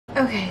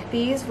Okay,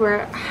 these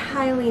were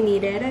highly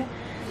needed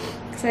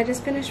because I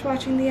just finished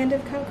watching the end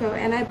of XOXO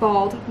and I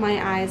bawled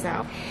my eyes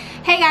out.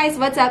 Hey guys,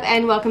 what's up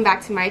and welcome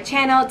back to my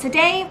channel.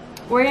 Today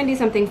we're gonna do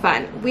something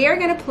fun. We are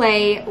gonna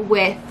play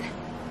with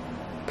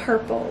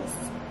purples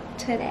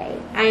today.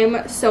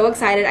 I'm so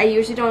excited. I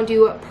usually don't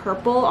do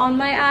purple on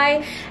my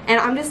eye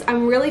and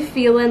I'm really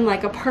feeling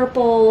like a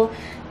purple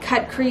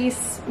cut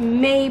crease,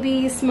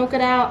 maybe smoke it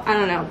out. I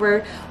don't know.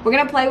 We're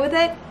gonna play with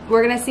it.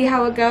 We're gonna see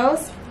how it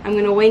goes. I'm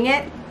gonna wing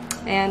it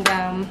and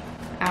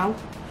ow.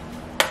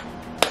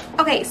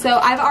 Okay, so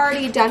I've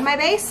already done my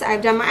base,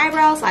 I've done my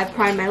eyebrows, I've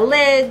primed my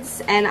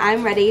lids, and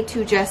I'm ready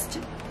to just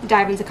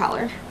dive into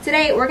color.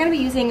 Today we're gonna be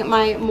using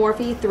my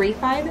Morphie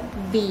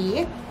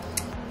 35V.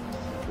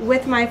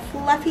 With my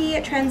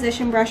fluffy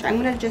transition brush, I'm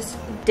gonna just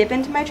dip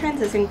into my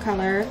transition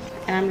color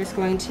and I'm just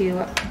going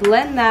to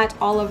blend that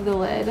all over the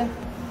lid.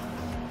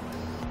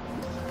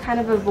 Kind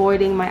of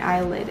avoiding my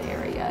eyelid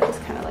area,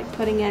 just kind of like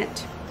putting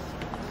it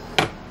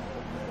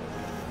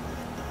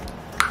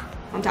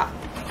on top.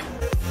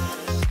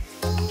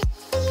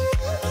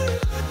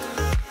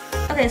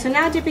 Okay, so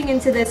now dipping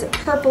into this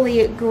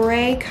purpley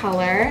gray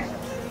color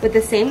with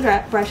the same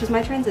brush as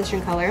my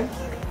transition color.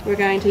 We're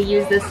going to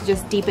use this to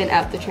just deepen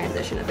up the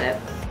transition a bit.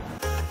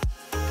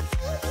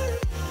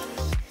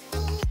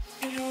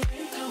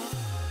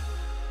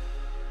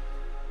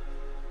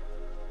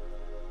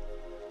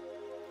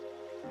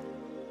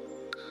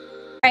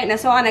 Alright, now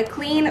so on a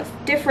clean,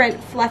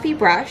 different, fluffy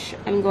brush,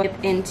 I'm going to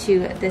dip into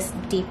this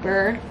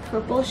deeper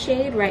purple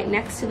shade right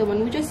next to the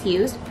one we just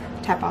used.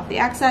 Tap off the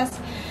excess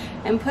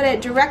and put it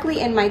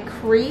directly in my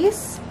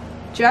crease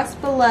just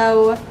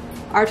below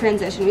our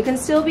transition. We can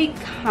still be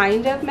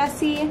kind of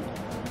messy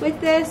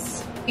with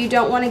this. You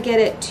don't want to get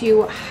it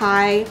too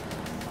high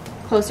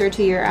closer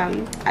to your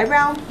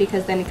eyebrow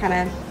because then it kind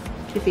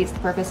of defeats the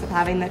purpose of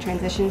having the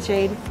transition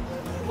shade.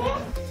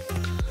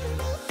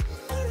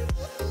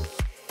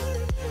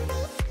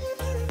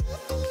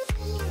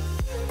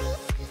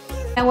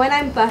 And when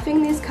I'm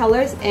buffing these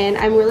colors in,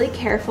 I'm really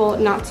careful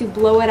not to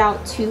blow it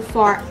out too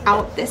far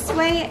out this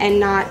way and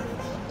not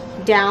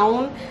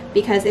down,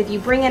 because if you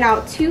bring it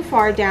out too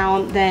far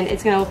down, then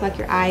it's gonna look like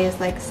your eye is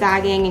like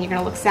sagging and you're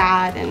gonna look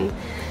sad and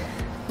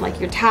like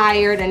you're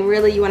tired, and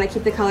really you wanna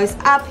keep the colors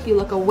up, you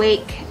look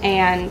awake,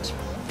 and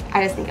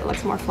I just think it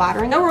looks more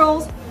flattering. No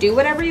rules, do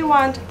whatever you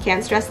want,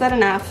 can't stress that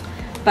enough,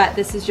 but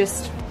this is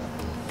just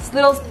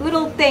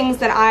little things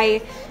that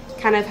I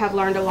kind of have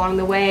learned along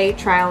the way,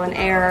 trial and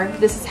error.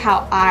 This is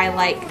how I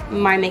like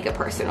my makeup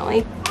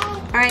personally.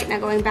 All right, now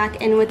going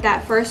back in with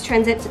that first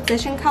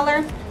transition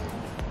color,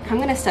 I'm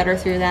gonna stutter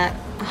through that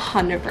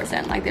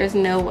 100%. Like there's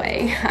no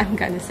way I'm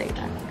gonna say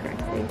that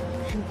correctly.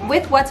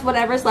 With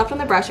whatever's left on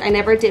the brush, I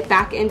never dip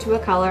back into a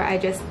color. I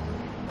just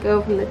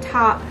go from the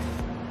top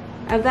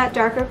of that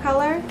darker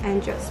color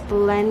and just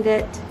blend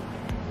it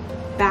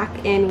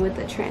back in with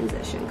the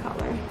transition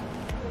color.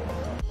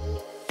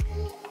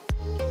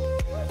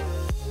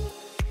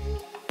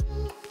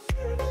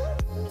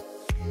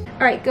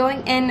 Alright,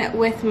 going in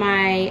with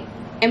my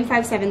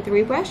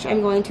M573 brush,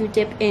 I'm going to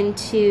dip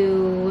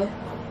into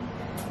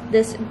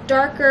this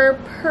darker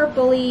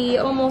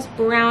purpley, almost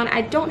brown.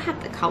 I don't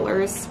have the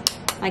colors,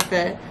 like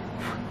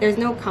there's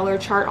no color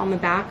chart on the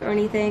back or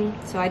anything,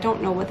 so I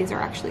don't know what these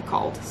are actually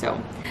called. So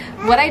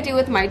what I do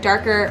with my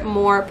darker,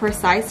 more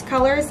precise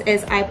colors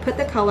is I put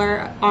the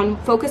color on,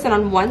 focus it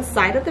on one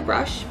side of the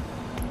brush,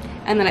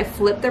 and then I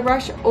flip the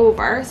brush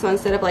over. So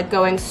instead of like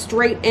going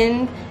straight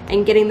in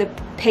and getting the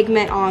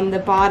pigment on the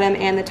bottom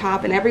and the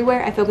top and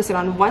everywhere, I focus it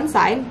on one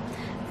side,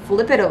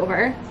 flip it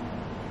over,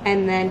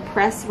 and then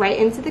press right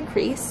into the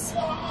crease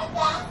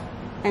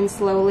and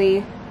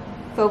slowly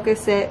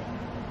focus it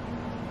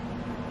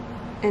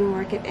and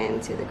work it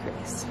into the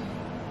crease.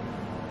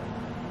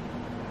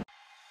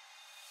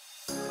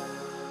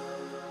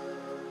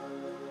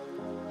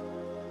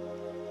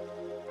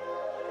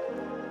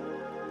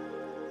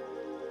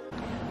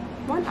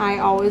 One eye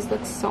always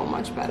looks so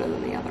much better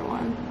than the other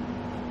one.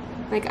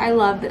 Like I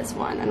love this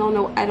one. I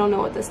don't know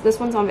what this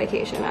one's on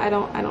vacation. I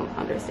don't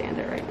understand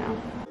it right now.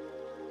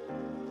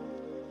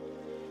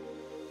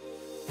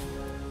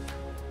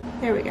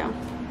 There we go.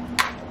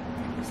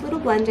 Just a little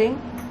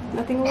blending.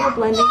 Nothing a little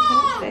blending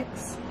couldn't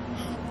fix.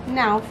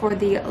 Now for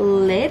the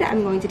lid,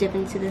 I'm going to dip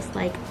into this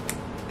like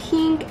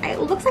pink. It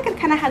looks like it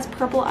kind of has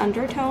purple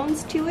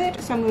undertones to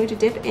it, so I'm going to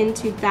dip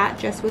into that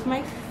just with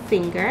my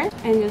finger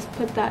and just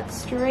put that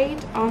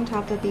straight on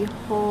top of the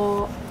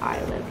whole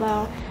eyelid.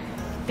 Now,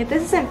 if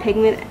this isn't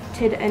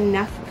pigmented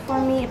enough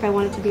for me, if I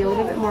want it to be a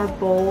little bit more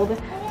bold,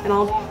 then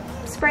I'll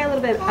spray a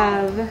little bit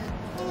of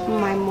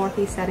my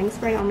Morphie setting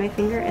spray on my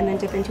finger and then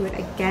dip into it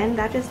again.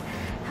 That just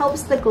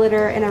helps the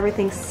glitter and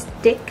everything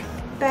stick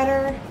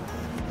better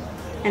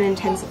and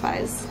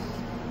intensifies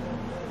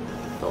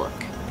the look.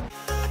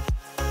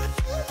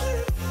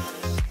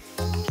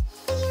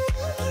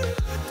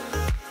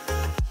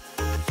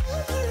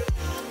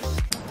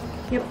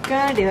 Yep,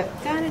 gotta do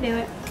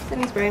it.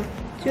 Setting spray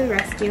to the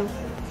rescue.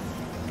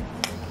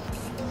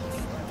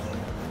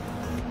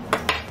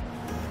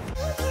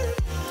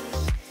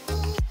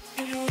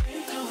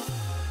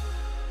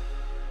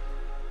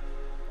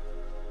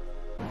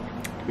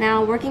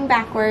 Now working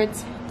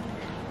backwards,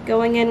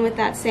 going in with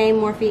that same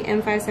Morphie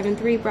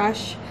M573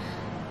 brush,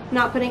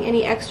 not putting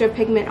any extra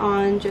pigment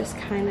on, just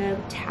kind of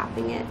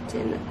tapping it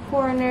in the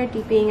corner,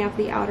 deepening out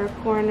the outer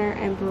corner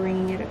and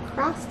bringing it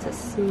across to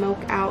smoke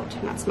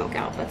out, not smoke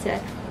out, but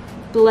to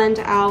blend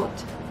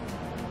out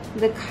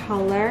the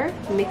color.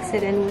 Mix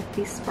it in with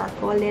the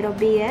sparkle a little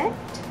bit.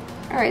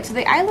 Alright, so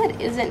the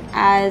eyelid isn't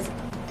as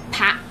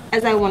pat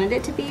as I wanted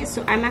it to be,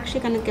 so I'm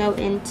actually going to go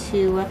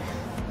into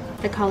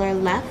the color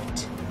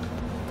Left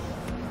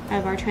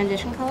of our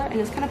transition color and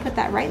just kind of put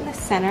that right in the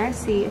center,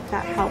 see if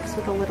that helps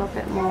with a little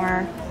bit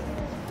more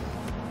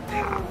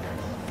pop,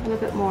 a little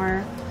bit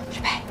more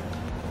shebang.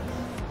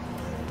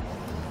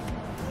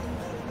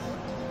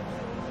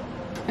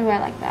 Oh, I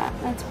like that.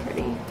 That's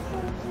pretty.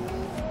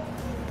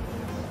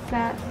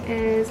 That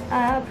is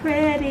a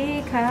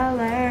pretty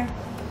color.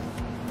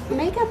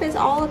 Makeup is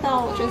all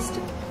about just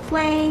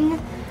playing,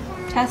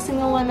 testing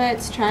the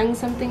limits, trying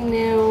something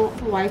new,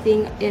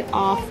 wiping it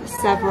off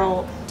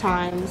several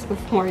times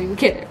before you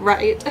get it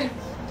right.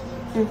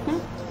 Yep,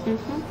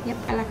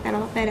 I like that a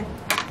lot better.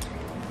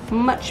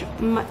 Much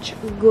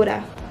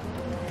gooder.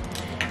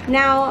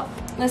 Now,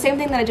 the same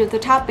thing that I did at the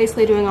top,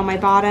 basically doing on my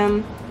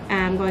bottom.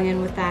 I'm going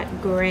in with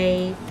that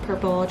gray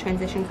purple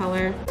transition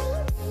color.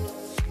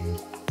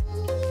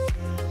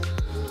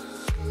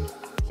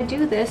 I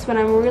do this when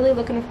I'm really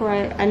looking for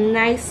a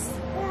nice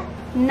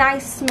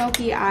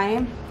smoky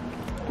eye.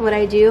 What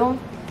I do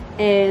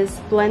is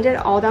blend it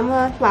all down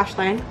the lash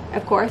line,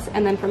 of course,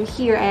 and then from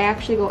here I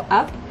actually go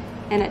up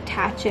and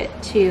attach it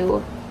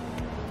to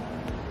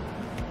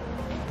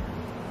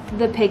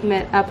the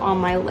pigment up on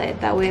my lid.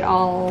 That way it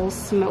all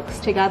smokes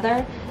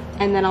together,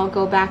 and then I'll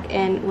go back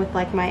in with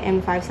like my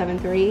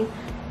M573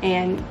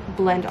 and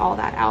blend all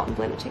that out and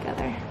blend it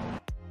together.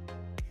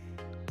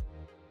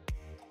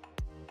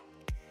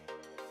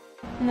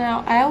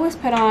 Now, I always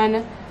put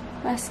on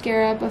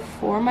mascara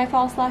before my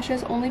false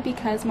lashes only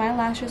because my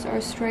lashes are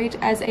straight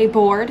as a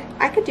board.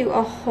 I could do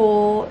a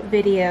whole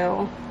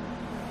video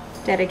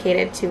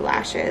dedicated to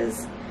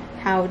lashes,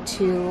 how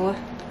to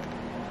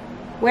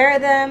wear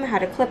them, how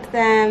to clip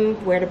them,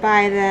 where to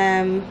buy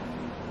them,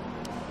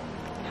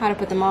 how to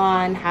put them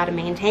on, how to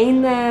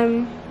maintain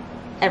them,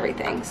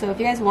 everything. So if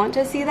you guys want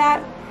to see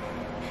that,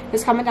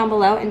 just comment down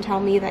below and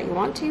tell me that you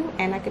want to,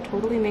 and I could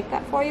totally make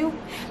that for you,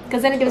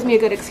 because then it gives me a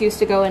good excuse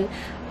to go and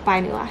buy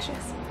new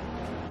lashes.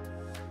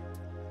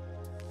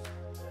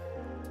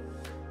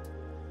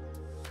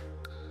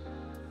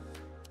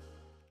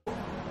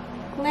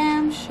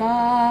 Glam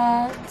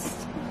shots.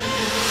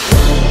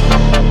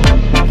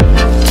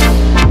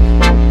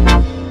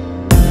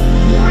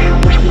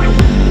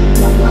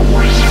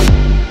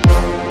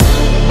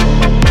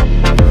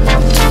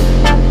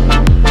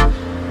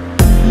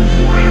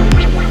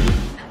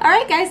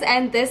 Alright guys,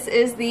 and this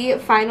is the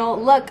final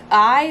look.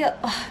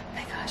 Oh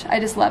my gosh, I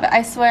just love it.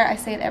 I swear I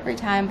say it every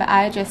time, but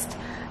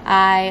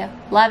I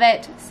love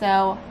it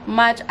so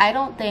much. I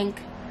don't think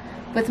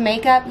with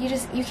makeup you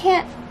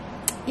can't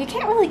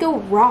really go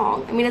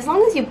wrong. I mean, as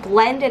long as you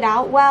blend it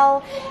out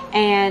well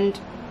and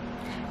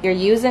you're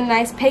using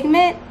nice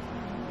pigment,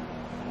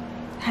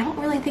 I don't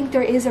really think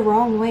there is a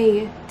wrong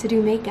way to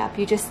do makeup.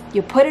 You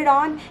put it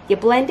on, you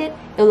blend it,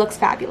 it looks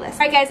fabulous.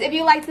 Alright guys, if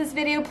you liked this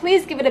video,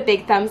 please give it a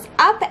big thumbs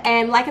up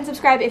and like and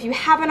subscribe if you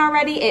haven't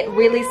already. It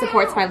really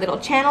supports my little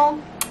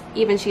channel.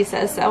 Even she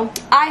says so.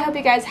 I hope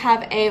you guys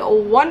have a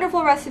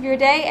wonderful rest of your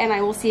day, and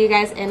I will see you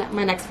guys in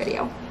my next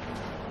video.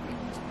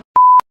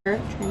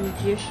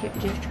 Transition.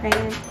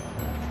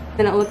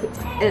 Then it looks.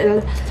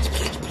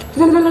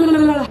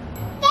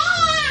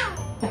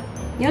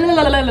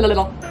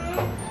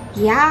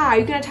 Yeah, are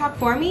you gonna talk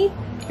for me?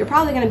 You're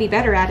probably gonna be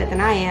better at it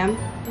than I am.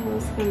 Well,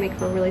 this is gonna make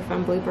for really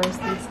fun bloopers.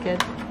 Thanks,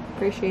 kid.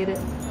 Appreciate it.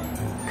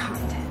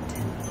 Content.